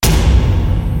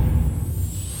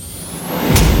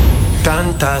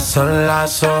Tantas son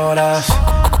las horas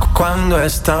cuando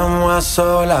estamos a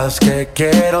solas que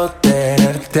quiero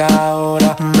tenerte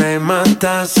ahora. Me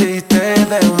matas si te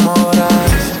demoras.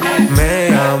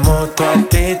 Me amo tu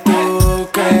actitud,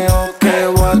 creo que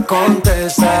voy a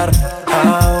contestar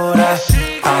ahora,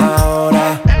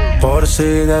 ahora, por si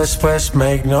después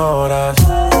me ignoras.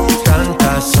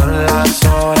 Tantas son las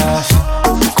horas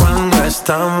cuando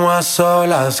estamos a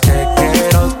solas que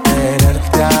quiero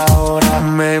tenerte ahora.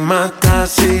 Me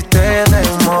matas si te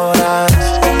demoras.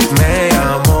 Me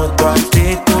amo tu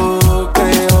actitud,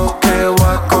 creo que voy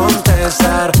a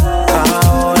contestar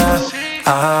ahora,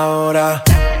 ahora,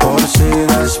 por si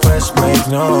después me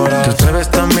ignoras. Te atreves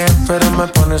también, pero me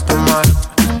pones tan mal.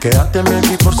 Quédate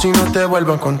aquí por si no te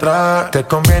vuelvo a encontrar. Te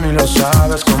conviene y lo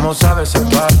sabes, como sabes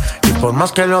actuar. Y por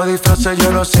más que lo disfraces,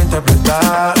 yo lo sé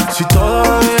interpretar. Si todo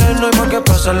va bien, no hay por qué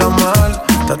pasarlo mal.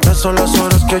 Tantas son las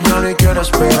horas que yo ni quiero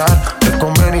esperar. Te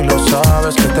conviene y lo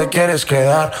sabes, que te quieres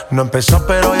quedar. No empezó,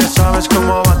 pero ya sabes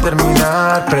cómo va a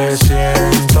terminar.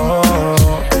 Presiento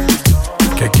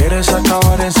que quieres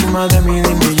acabar encima de mí,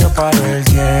 dime y yo paro el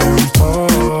tiempo.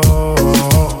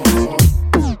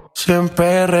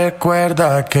 Siempre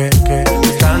recuerda que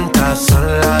tantas son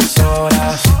las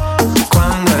horas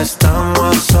cuando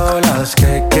estamos a solas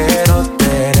que quiero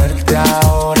tenerte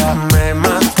ahora. Me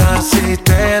matas si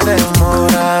te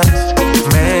demoras.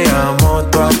 Me amo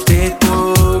tu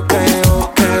actitud,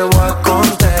 creo que voy a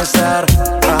contestar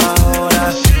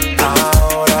ahora,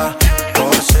 ahora,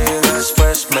 por si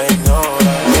después me ignoras.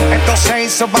 Esto se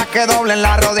hizo pa' que doblen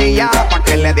la rodilla, pa'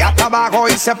 que le dé hasta abajo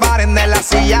y se paren de la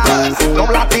silla.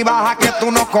 Dobla y baja que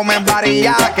tú no comes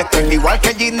varilla, que estoy igual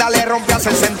que Ginda le rompe a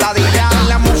hacer sentadilla.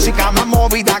 La música más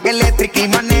movida que eléctrica y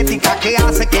magnética, que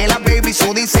hace que la baby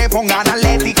sudi se ponga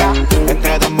analética.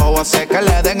 Este dembow hace que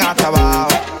le den hasta abajo.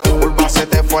 Curva se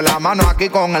te fue la mano aquí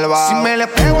con el bajo. Si me le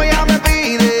pego ella me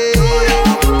pide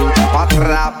pa'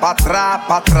 atrás, pa' atrás,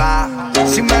 pa' atrás.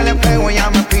 Si me le pego ella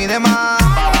me pide más.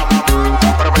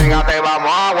 Pero fíjate,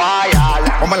 vamos a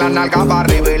guayar. Ponme la nalga para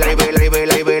arriba y la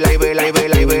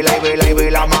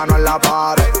la mano en la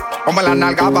pared. Ponme la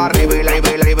nalga para arriba y la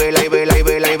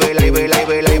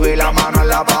mano en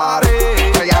la pared.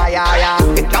 Ya.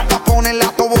 Esta pa' ponerle a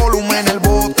tu volumen en el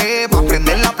bote, pa'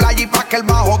 prender la playa y pa' que el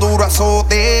bajo duro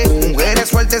azote. Mujeres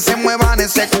sueltas se muevan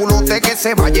ese culote, que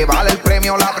se va a llevar el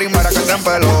premio la primera que se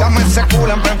empeló. Dame ese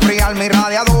culo para enfriar mi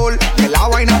radiador, que la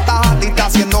vaina está hot y está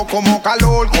haciendo como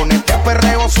calor. Con este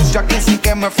perreo sucio aquí sí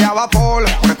que me fui a vapor.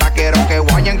 Ahorita quiero que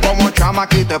guayen como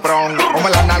chamaquito de pron. Ponme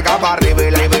la nalga para arriba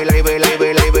y la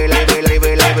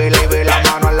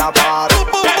mano en la pared.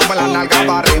 Ponme la nalga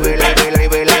para arriba y la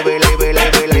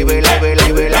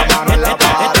mano en la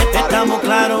pared. Estamos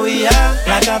claros y ya.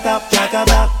 Placata,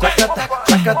 placata, placata,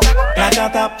 placata,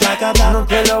 placata, placata. No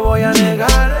te lo voy a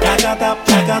negar. Placata,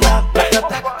 placata,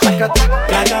 placata, placata,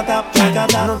 placata,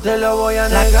 placata. No te lo voy a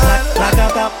negar.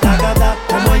 Placata, placata,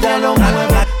 como ella lo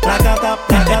mueve. Placata,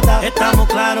 placata. Estamos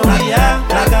claros y ya.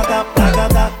 Placata,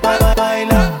 placata,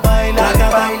 baila, baila,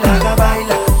 baila,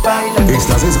 baila, baila.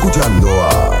 Estás escuchando a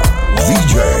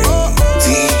DJ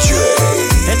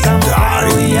Estamos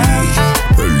claros y ya.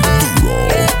 el duro.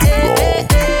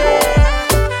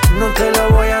 No te lo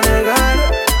voy a negar.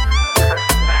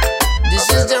 This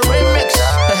is the remix.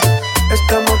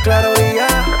 Estamos claros y ya.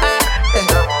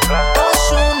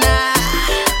 Ozuna.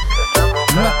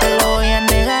 No te lo voy a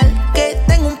negar, que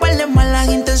tengo un par de malas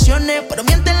intenciones, pero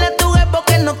miéntele a tu jefe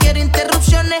porque no quiero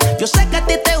interrupciones. Yo sé que a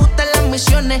ti te gustan las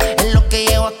misiones. En lo que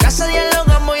llego a casa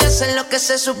dialogamos y hacer lo que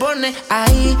se supone.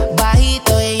 Ahí,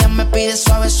 bajito, ella me pide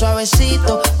suave,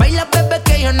 suavecito. Baila, bebé,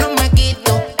 que yo no me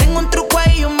quito. Tengo un truco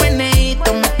ahí, un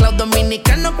meneíto. Mezclado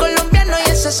dominicano, colombiano y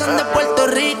ese son de Puerto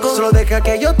Rico. Solo deja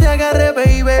que yo te agarre,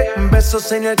 baby.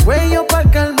 Besos en el cuello pa'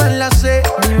 calmar la sed.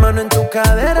 Mi mano en tu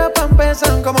cadera pa'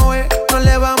 empezar, como ves. No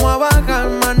le vamos a bajar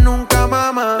más nunca,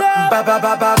 mamá.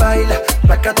 Baila,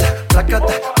 placata,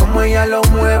 placata. Como ella lo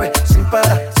mueve, sin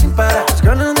parar, sin parar. Las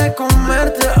ganas de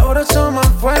comerte ahora son más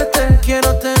fuertes.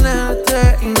 Quiero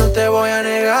tenerte y no te voy a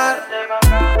negar.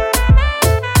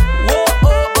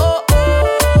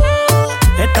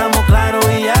 Estamos claros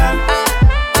y ya.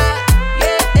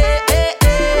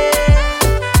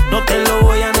 No te lo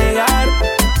voy a negar.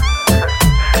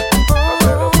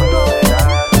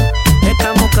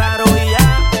 Estamos claros y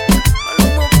ya.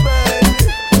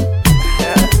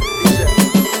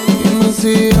 Dime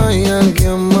si hay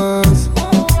alguien más,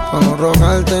 para no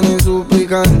rogarte ni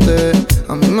suplicarte.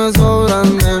 A mí me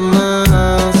sobran de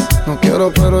más. No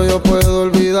quiero, pero yo puedo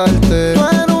olvidar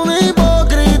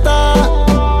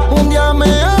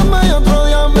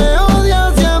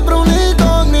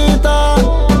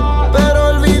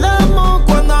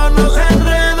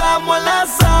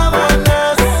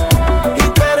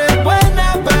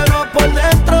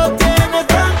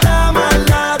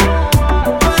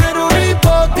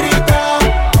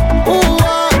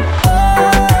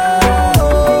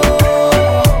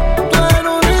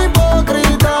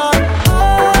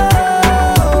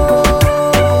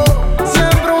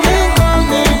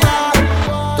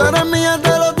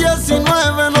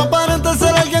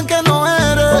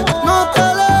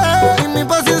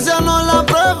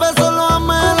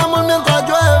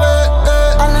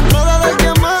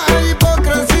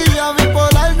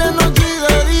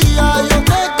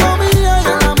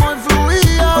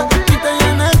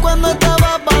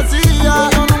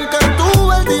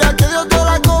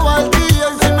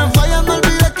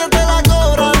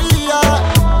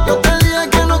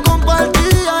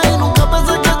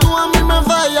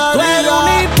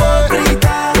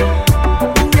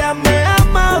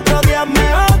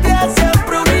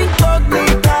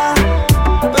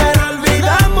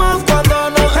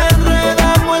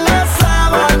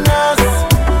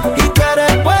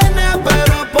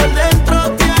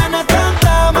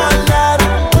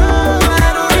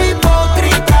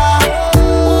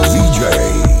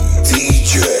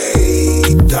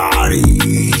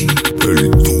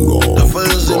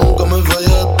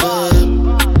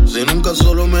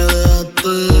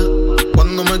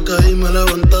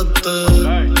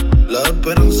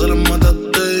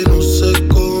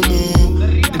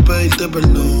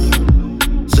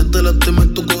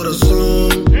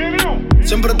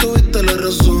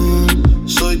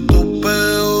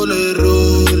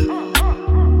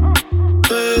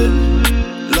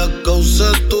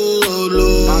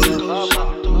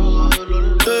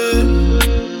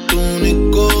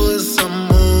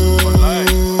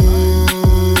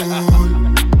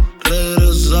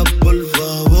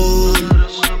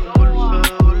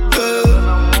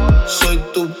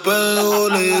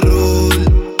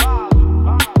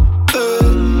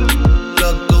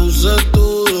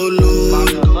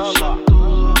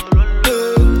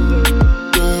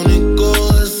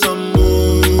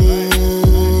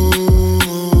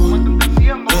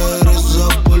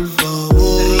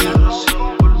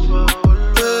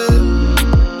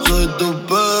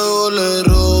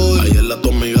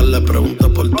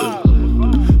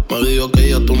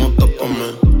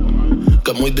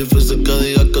Que es muy difícil que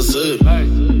digas que sí,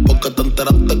 porque te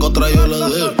enteraste que otra yo le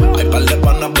di. Hay par de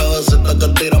panas bebecitas que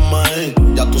tiran maíz.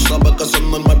 Ya tú sabes que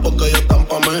son normal porque ellos están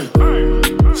pa' mí.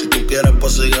 Si tú quieres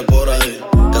pues sigue por ahí,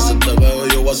 que si te veo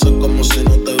yo voy a hacer como si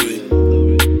no te vi.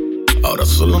 Ahora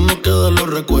solo nos quedan los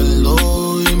recuerdos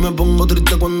y me pongo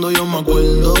triste cuando yo me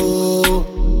acuerdo.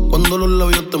 Cuando los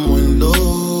labios te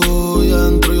muerdo y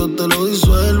adentro yo te lo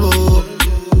disuelvo.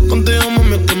 Contigo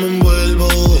mami es que me envuelvo,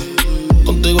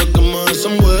 contigo es que me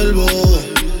desenvuelvo.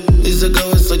 Dice que a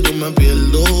veces yo me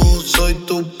pierdo, soy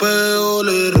tu peor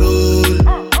error.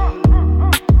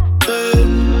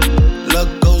 La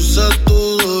causa de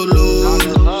tu dolor,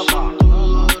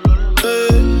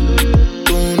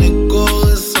 tu único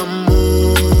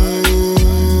desamor.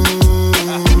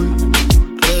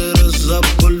 Regresa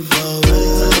por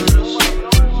favor,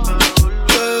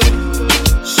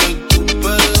 soy tu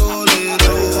peor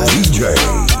error.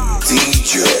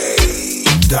 DJ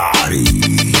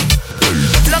Daddy.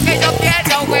 Lo que yo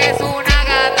quiero es una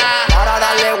gata Para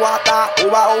darle guata,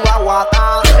 uva, uva, guata.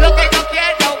 Lo que yo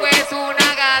quiero es una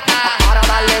gata Para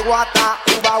darle guata,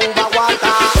 uva, uva,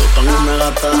 guata. Tengo una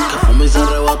gata que fuma y se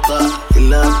arrebata y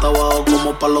le da hasta abajo como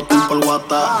pa' los tiempos el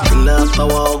guata. Y le da hasta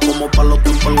abajo como pa' los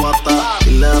tiempos el guata. Y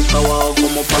le da hasta abajo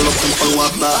como pa' los tiempos el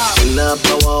guata. Y le da hasta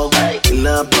abajo, y le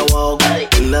da hasta abajo,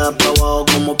 y le da hasta abajo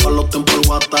como pa' los tiempos el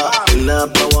guata. Y le da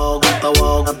hasta abajo, hasta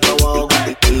abajo, hasta abajo.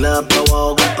 Y le da hasta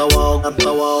abajo, hasta abajo, hasta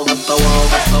abajo, hasta abajo,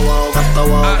 hasta abajo, hasta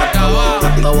abajo, hasta abajo,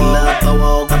 hasta abajo. Y le da hasta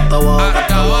abajo, hasta abajo,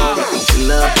 hasta abajo. Y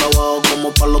le da hasta abajo como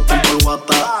pa' los tiempos el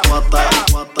guata, guata,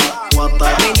 guata, guata.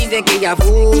 Me dice que ella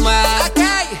fuma,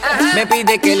 me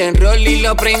pide que le enrolle y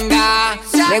lo prenda.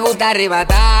 Le gusta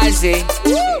arrebatarse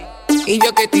y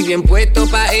yo que estoy bien puesto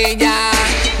pa' ella.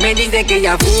 Me dice que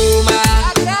ella fuma,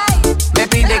 me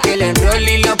pide que le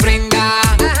enrolle y lo prenda.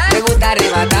 Le gusta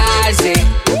arrebatarse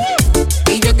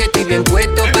y yo que estoy bien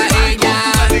puesto pa' ella.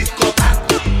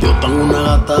 Yo tengo una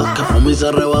gata que fuma y se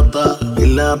arrebata y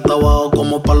le da hasta abajo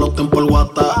como pa' los tiempos el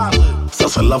guata. Se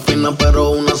hace la fina pero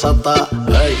una sata,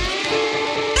 hey.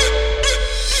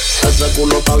 Ese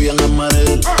culo está bien en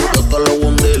Meril, yo te lo voy a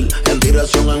hundir en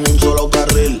dirección en un solo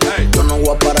carril. Yo no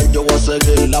voy a parar, yo voy a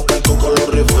seguir, la pesco con los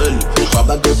refill. Tú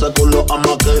sabes que ese culo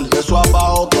ama aquel, de eso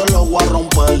abajo te lo voy a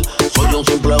romper. Soy un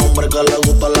simple hombre que le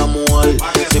gusta a la mujer.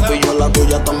 Si pillo la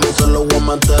tuya también se lo voy a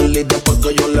meter. Y después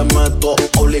que yo le meto,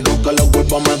 obligo que le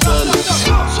vuelva a meter.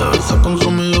 Se besa con su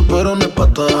amigo pero no es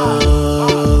pata.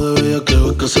 De bella que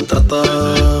ve que se trata.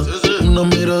 Una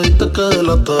miradita que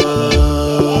delata.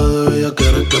 De bella que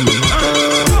eres que me mata.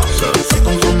 Se besa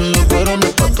con su amigo pero no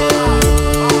es pata.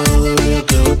 De bella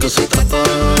que ve que se trata.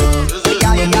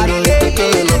 Una miradita que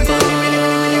delata.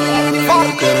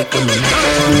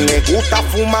 Le gusta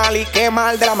fumar y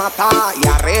quemar de la mata y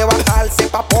arrebatarse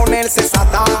pa' ponerse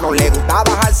sata. No le gusta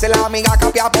bajarse la amiga,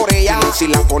 cambiar por ella. Si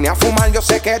la pone a fumar yo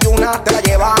sé que de una te la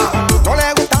lleva. No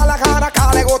le gusta la cara,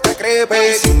 acá le gusta el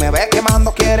creepy. Si me ve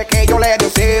quemando quiere que yo le dé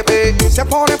un sipi. Se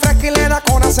pone fresca y le da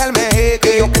con hacerme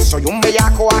hickey. Yo que soy un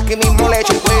bellaco aquí mismo le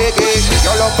echo un quicky.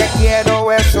 Yo lo que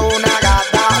quiero es una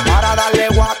gata para darle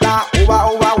guata,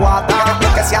 uva, uva, guata.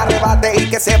 Que se arrebate y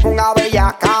que se ponga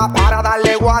bellaca para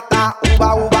darle guata,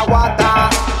 uva, uva, guata.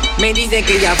 Me dice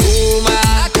que ella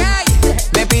fuma,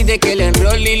 me pide que le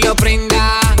enrolle y lo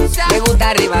prenda. Le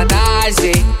gusta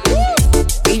arrebatarse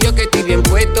y yo que estoy bien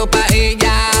puesto pa'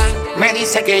 ella. Me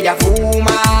dice que ella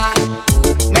fuma,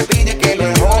 me pide que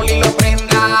le enrolle y lo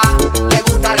prenda. Le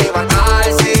gusta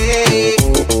arrebatarse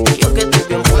y yo que estoy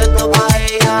bien puesto pa'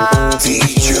 ella.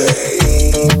 DJ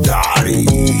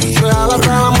Daddy. Real hasta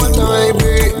la muerte,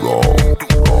 baby.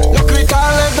 Los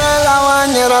cristales de la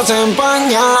bañera se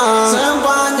empañan.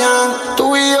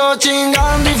 Tú y yo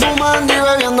chingando y fumando y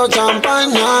bebiendo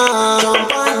champaña.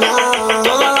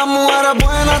 Todas las mujeres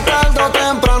buenas tarde o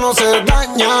temprano se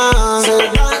dañan.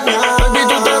 Baby,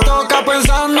 tú te tocas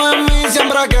pensando en mí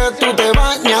siempre que tú te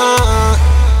bañas.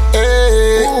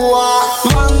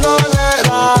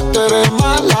 Bandolera, tú eres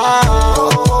mala.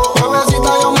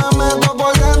 Bebecita, yo me meto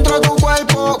por dentro de tu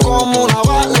cuerpo como una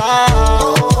bala.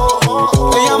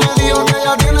 Ella me dijo que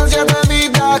ella tiene 7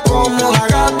 vidas como una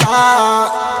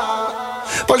gata.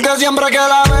 Porque siempre que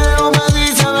la veo me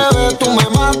dice, bebé, tú me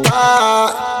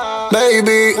matas.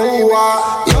 Baby,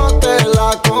 yo te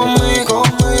la comí.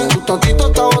 Tu tantito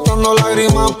está botando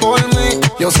lágrimas por mí.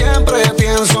 Yo siempre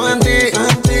pienso en ti.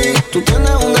 Tú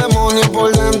tienes un demonio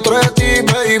por dentro de ti,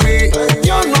 baby.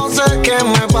 Yo no sé qué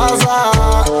me pasa.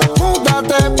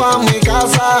 Múdate pa' mi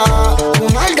casa.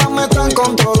 Un alga me están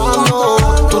controlando.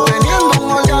 Tú teniendo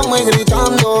un orgasmo y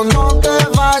gritando. No te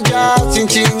vayas sin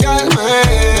chingarme.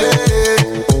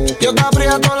 Yo te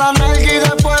aprieto la nalga y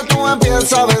después tú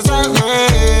empiezas a besarme.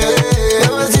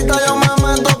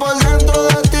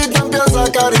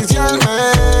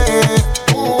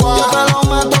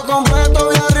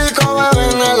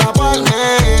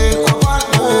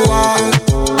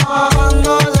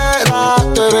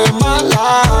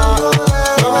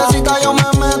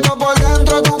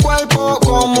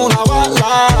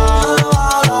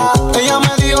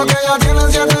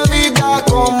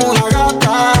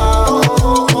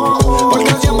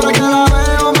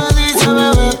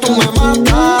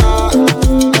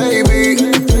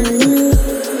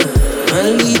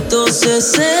 Desde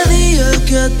ese día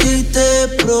que a ti te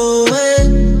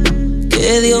probé,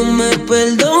 que Dios me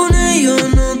perdone, yo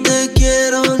no te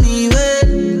quiero ni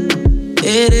ver.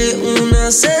 Eres un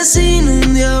asesino,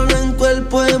 un diablo en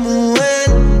cuerpo de mujer,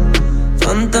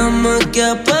 fantasma que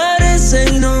aparece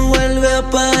y no vuelve a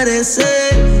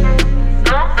aparecer.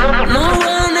 No voy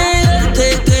a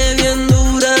negarte que bien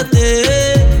dura te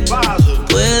ve.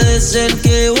 Puede ser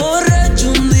que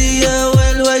borracho un día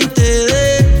vuelva y te dé.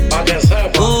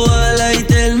 Ojalá y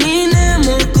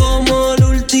terminemos como la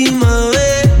última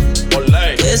vez.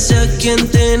 Que sea quien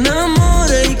te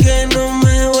enamore y que no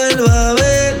me vuelva a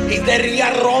ver. Y te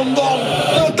ría rondón.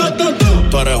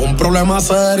 Tú eres un problema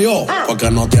serio,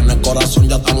 porque no tienes corazón,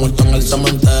 ya está muerto en el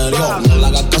cementerio. No le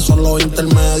hagas caso a los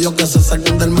intermedios, que se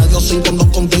saquen del medio. Sin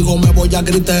cuando contigo me voy a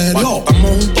criterio.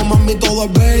 Estamos juntos, mami, todo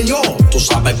es bello. Tú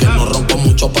sabes que no rompo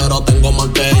mucho, pero tengo más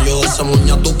que yo. Ese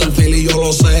muña tú que el fil y yo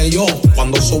lo sé yo.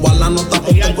 Cuando subas la nota,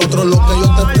 porque encuentro lo que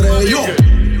yo te estrello.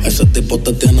 Ese tipo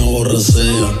te tiene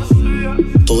aborrecida.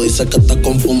 Tú dices que estás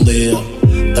confundida.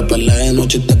 Te peleé de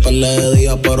noche y te peleé de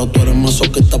día, pero tú eres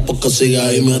masoquista porque sigues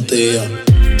ahí metida.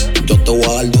 Yo te voy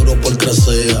a dar duro por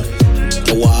crecer,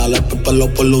 te voy a dar el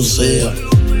pelo por lucía.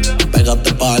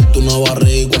 Pégate pa' darte una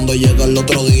barriga y cuando llegue el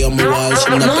otro día me voy a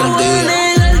decir una perdida. No voy a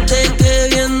negarte que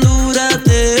bien dura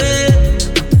te ve.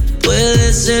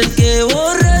 Puede ser que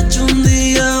borracho un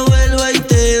día vuelva y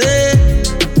te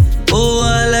dé.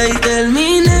 Ojalá y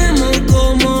terminemos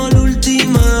como la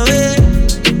última vez.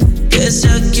 Que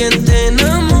sea quien te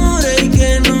enamore y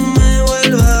que no me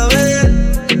vuelva a ver.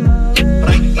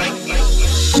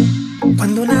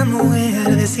 Cuando una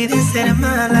mujer decide ser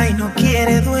mala y no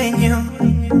quiere dueño,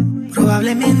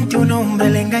 probablemente un hombre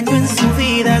le engañó en su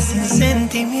vida sin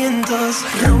sentimientos.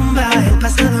 Rumba, el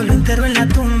pasado lo enterró en la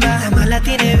tumba. La mala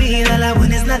tiene vida, la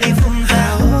buena es la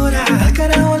difunta. Ahora, al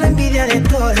carajo la envidia de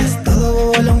todas.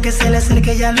 Todo bolón que se le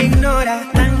acerque ya lo ignora.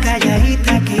 Tan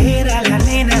calladita que era la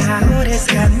nena, ahora es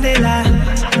candela.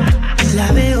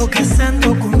 La veo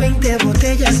cazando con 20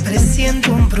 botellas,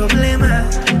 presiento un problema.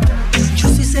 Yo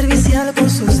soy servicial con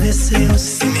sus deseos.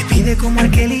 Si me pide como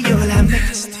aquel y yo la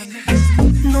mezclo.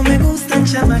 No me gustan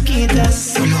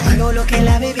chamaquitas, solo hago lo que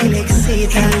la baby le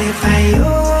excita. Él le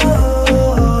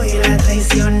falló y la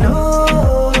traicionó.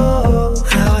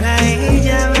 Ahora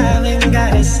ella va a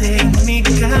vengarse en mi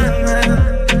cama.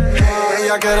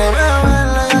 Ella quiere beber,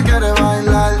 ella quiere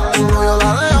bailar. Su novio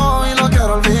la dejó y lo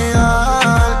quiero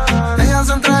olvidar. Ella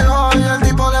se entregó y el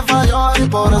tipo le falló y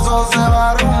por eso se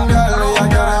va a rumbear. Ella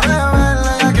quiere beber,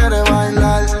 ella quiere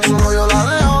bailar. Su novio la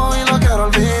dejó y lo quiero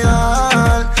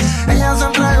olvidar. Ella se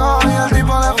entregó y el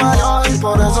tipo le falló y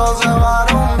por eso se va a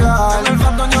rumbear. En el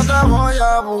fondo yo te voy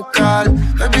a buscar.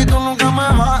 Baby, tú nunca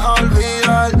me vas a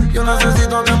olvidar. Yo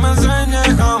necesito que me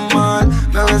enseñes a amar.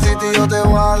 Bebecita, yo te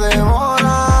voy a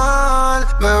devorar.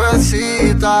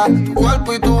 Bebecita, tu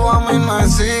cuerpo y tu a mí me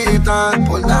citan.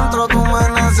 Por dentro tú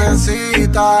me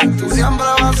necesitas. Tú siempre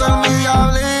vas a ser mi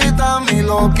diablita, mi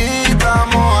loquita,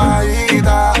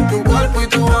 mojadita. Tu cuerpo y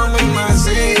tu a mí me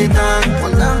citan.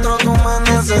 Por dentro tú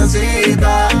me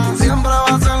necesitas. Tú siempre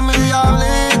vas a ser mi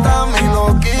diablita, mi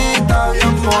loquita,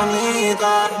 bien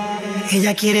bonita.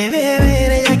 Ella quiere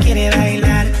beber, ella quiere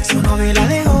bailar. Su novio la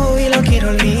dejó y lo quiere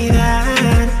olvidar.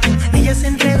 Ella se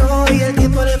entregó y el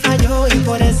tiempo le falló y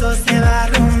por eso se va a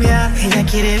rumbear. Ella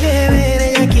quiere beber,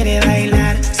 ella quiere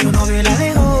bailar. Su novio la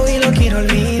dejó y lo quiere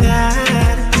olvidar.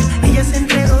 Ella se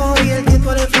entregó y el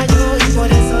tiempo le falló y por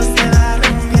eso se va a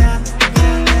rumbear.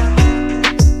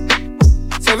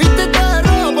 Se viste de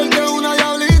rojo porque es una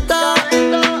diablita y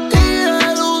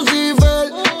de Lucifer.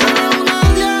 Eres una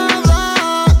diabla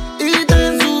y te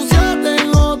ensuciaste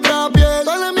en otra piel.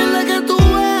 Con la mierda que tú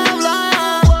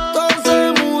hablas, todo se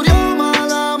murió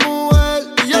mala mujer.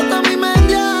 Y hasta a mí me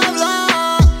endiabla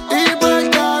y pa'l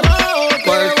carajo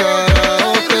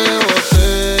te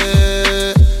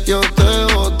boté. Yo te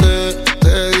boté,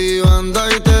 te di banda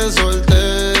y te solté.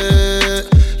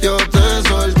 Yo te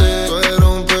solté, tú eres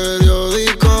un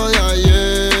periódico de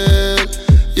ayer.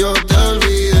 Yo te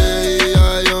olvidé y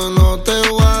ya yo no te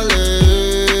voy a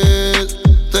leer.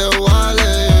 Te voy a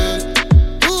leer.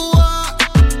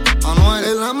 Anuel,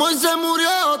 el amor se murió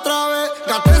otra vez.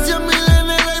 Gasté 100,000 en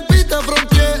el IP, te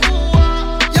fronteé.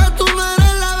 Ya tú no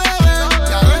eres la bebé.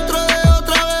 Y adentro de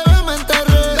otra bebé me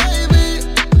enterré. Baby,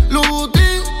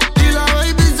 Lutin y la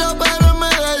baby se operó en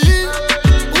Medellín.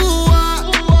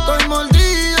 Estoy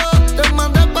mordido, te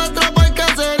mandé pa' atrás pa'l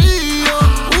caserío.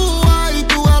 Y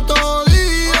tu gato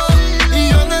jodido, y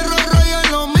yo en el Rolls Royce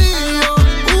en lo mío.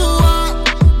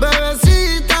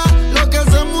 Bebecita, lo que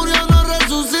se murió no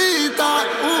resucita.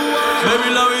 Baby,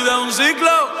 la vida es un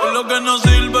ciclo, y lo que no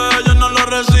sirve ella no lo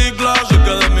recicla. Así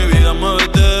que de mi vida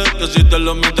te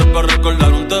lo metes para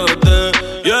recordar un TBT.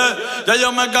 Yeah, ya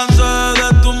yo me cansé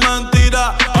de tus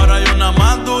mentiras. Ahora hay una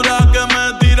más dura que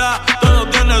me tira. Todo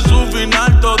tiene su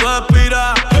final, todo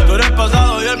expira. Tú eres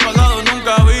pasado y el pasado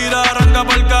nunca vira. Arranca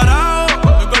pa'l carajo,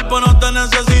 mi cuerpo no te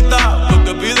necesita. Lo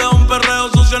que pide es un perreo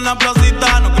sucio en la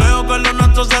placita. No creo que lo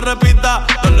nuestro se repita.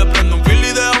 Dale, prendo un fil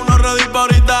y deja uno ready pa'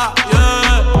 ahorita.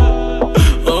 Yeah.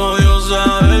 Odio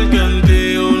saber que en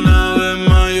ti una vez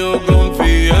más yo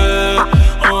confié.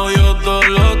 Odio todo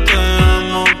lo te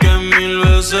amo que 1000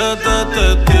 veces te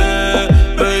testé.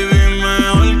 Baby,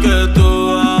 mejor que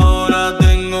tú ahora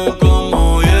tengo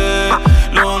como 10.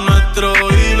 Lo nuestro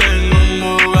vive en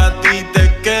un Bugatti y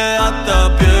te quedaste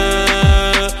a pie.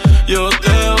 Yo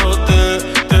te boté,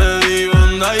 te di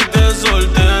banda y te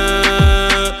solté.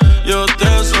 Yo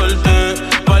te solté,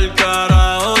 pa'l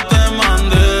carajo te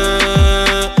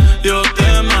mandé. Yo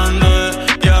te mandé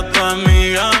y a tu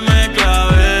amiga me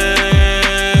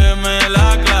clavé. Me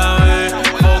la clavé,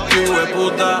 fuck you,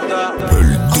 hueputa.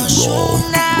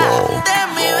 De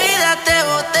mi vida te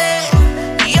boté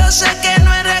y yo sé que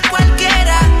no eres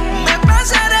cualquiera. Me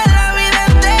pasaré la vida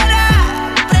entera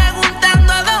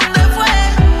preguntando a dónde fue,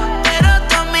 pero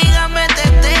tu amiga me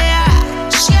tetea.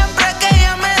 Siempre que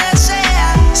ella me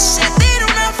desea, se tira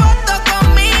una foto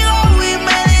conmigo y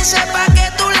me dice pa' que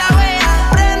tú la veas.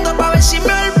 Prendo pa' ver si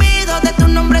me olvido de tu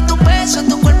nombre, tu beso,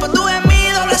 tu cuerpo, tu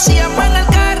gemido. Lo hacíamos en el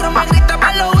carro, me gritaba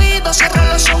al oído. Cierro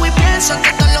los ojos y pienso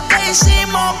que todo lo que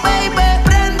hicimos, baby.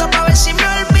 Prendo pa' ver si me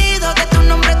olvido de tu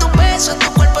nombre, tu beso,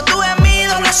 tu cuerpo, tu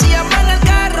gemido. Lo hacíamos en el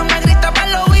carro, me gritaba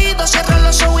al oído. Cierro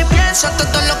los ojos y pienso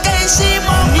todo lo que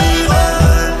hicimos, baby.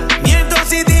 Miento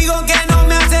si digo que no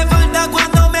me hace falta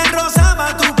cuando me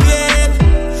rozaba tu piel.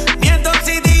 Miento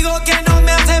si digo que no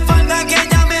me hace falta que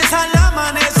llames al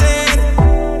amanecer,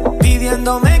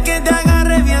 pidiéndome que te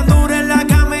agarre bien duro en la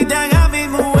cama y te haga mi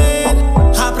mujer.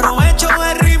 Aprovecho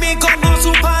el ritmo como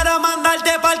su para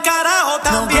mandarte pa'l carajo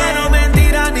también. No quiero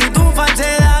mentiras ni tu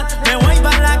falsedad. Me voy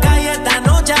pa' la calle esta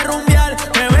noche a rumbear.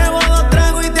 Me bebo 2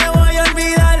 tragos y te voy a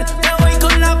olvidar. Me voy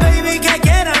con la baby que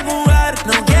quieran jugar.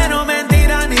 No quiero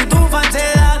mentiras ni tu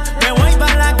falsedad. Me voy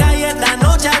pa' la calle esta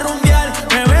noche a rumbear.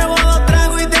 Me bebo 2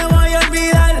 tragos y te voy a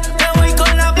olvidar. Me voy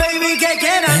con la baby que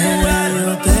quieran jugar.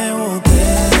 Yo te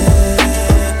boté,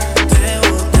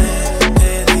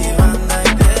 te di banda y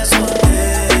te solté.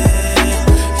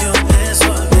 Yo te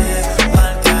solté,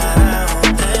 pa'l carajo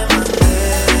te mandé.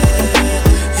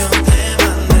 Yo te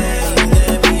mandé y de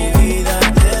mi vida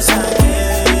te saqué.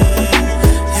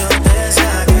 Yo te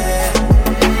saqué.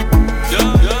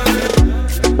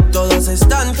 Todos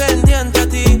están pendientes a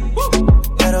ti,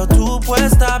 pero tú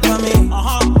puesta pa' mí,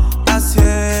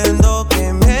 haciendo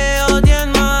que me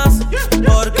odien más,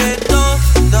 porque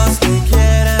todos te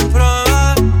quieren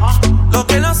probar. Lo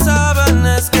que no saben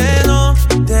es que no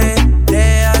te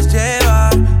dejas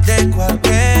llevar de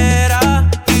cualquiera,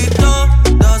 y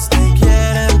todos te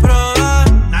quieren probar.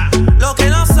 Lo que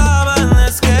no saben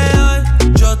es que hoy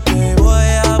yo te voy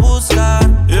a buscar.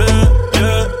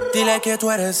 Dile que tú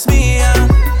eres mía,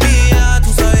 mía,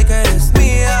 tú sabes que eres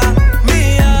mía,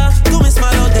 mía. Tú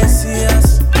misma lo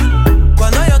decías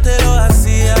cuando yo te lo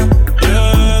hacía.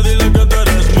 Yeah, dile que tú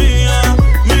eres mía,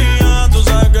 mía. Tú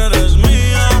sabes que eres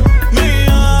mía,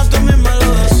 mía. Tú misma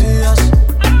lo decías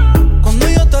cuando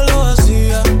yo te lo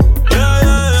hacía.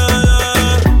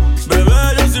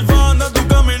 Bebé, yo soy fan de tu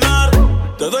caminar.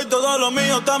 Te doy todo lo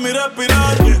mío hasta mi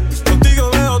respirar. Contigo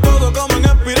veo todo como en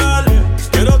espiral.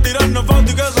 Quiero tirarnos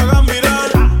fotos y que se hagan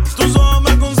viral. Tus ojos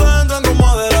me concentran como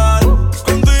adelar.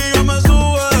 Contigo me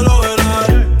sube de lo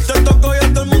veral. Te toco y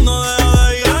hasta el mundo deja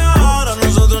de llegar. A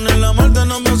nosotros ni la muerte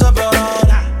nos va a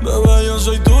separar. Bebé, yo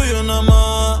soy tuyo nada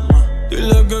más.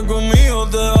 Dile que conmigo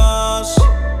te vas.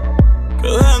 Que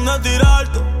dejen de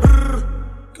tirarte.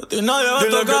 Que a ti nadie va a tocar.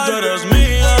 Dile que tú eres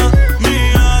mía,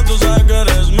 mía. Tú sabes que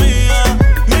eres mía,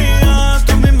 mía.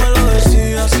 Tú misma lo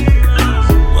decías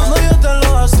cuando yo te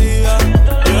lo hacía.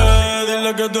 Yeah,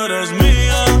 dile que tú eres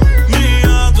mía,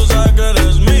 mía. Tú sabes que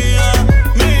eres mía,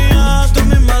 mía. Tú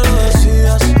misma lo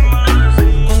decías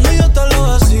cuando yo te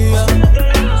lo hacía.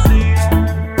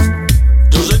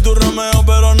 Yo soy tu Romeo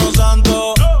pero no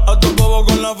santo. A tu bobo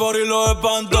con la for y los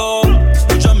espanto.